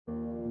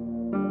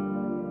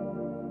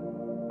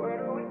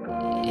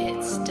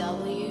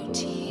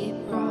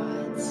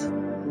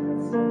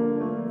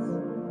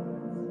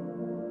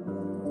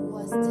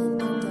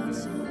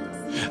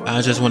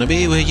I just wanna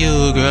be with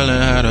you, girl,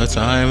 and have the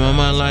time of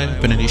my life.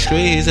 Been in these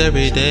streets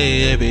every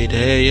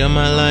day of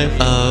my life,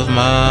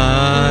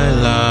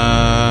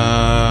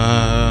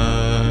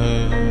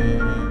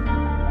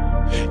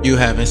 You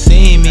haven't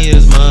seen me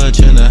as much,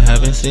 and I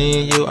haven't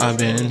seen you. I've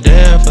been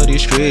there for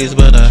these streets,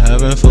 but I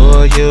haven't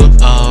for you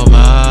all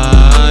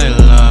my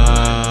life.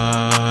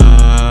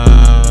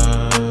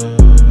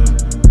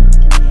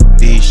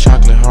 These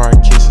chocolate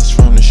heart kisses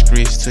from the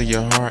streets to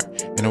your heart.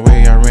 And the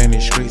way I ran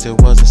these streets, it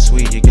wasn't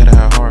sweet, you gotta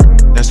have heart.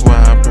 That's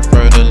why I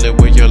prefer to live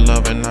with your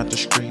love and not the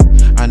street.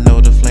 I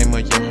know the flame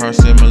of your heart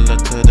similar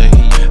to the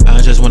heat.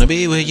 I just wanna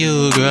be with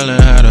you, girl,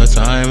 and have the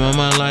time of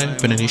my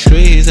life. Been in these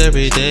streets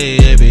every day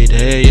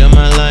of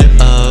my life,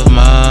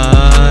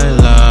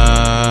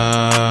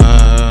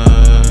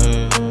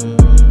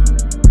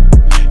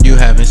 You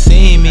haven't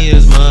seen me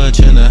as much,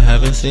 and I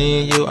haven't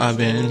seen you. I've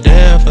been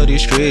there for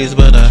these streets,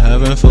 but I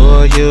haven't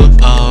for you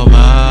all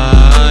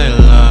my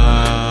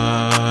life.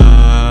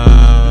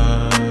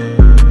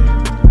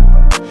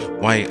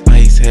 White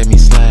ice had me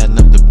sliding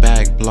up the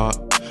back block.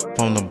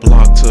 From the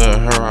block to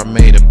her, I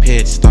made a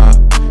pit stop.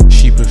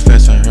 She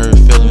professing her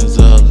feelings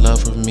of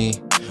love for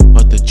me,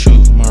 but the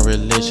truth, my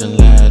religion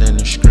lied in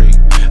the street.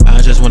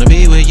 I just wanna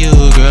be with you,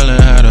 girl,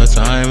 and have the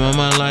time of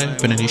my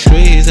life. Been in these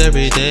streets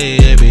every day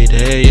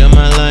of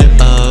my life,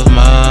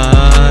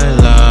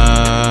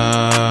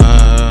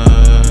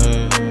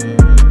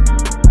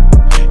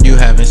 You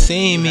haven't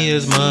seen me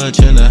as much,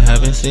 and I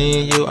haven't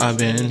seen you. I've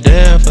been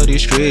there for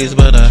these streets,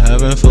 but I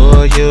haven't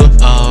for you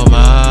all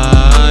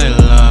my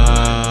life.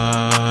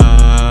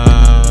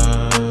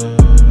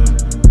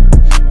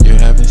 You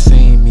haven't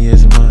seen me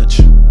as much,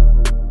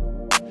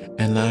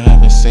 and I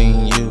haven't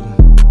seen you.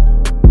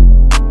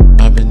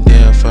 I've been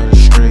there for the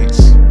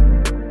streets,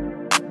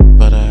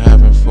 but I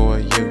haven't for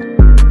you.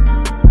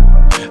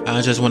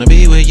 I just wanna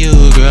be with you,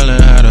 girl,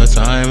 and have the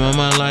time of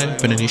my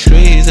life. Been in these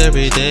streets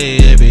every day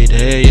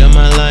of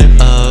my life,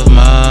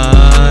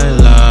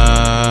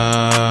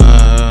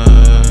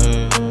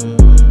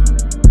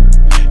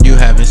 You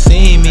haven't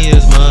seen me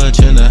as much,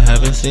 and I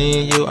haven't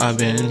seen you. I've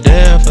been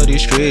there for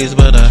these streets,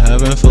 but I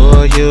haven't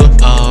for you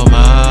all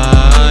my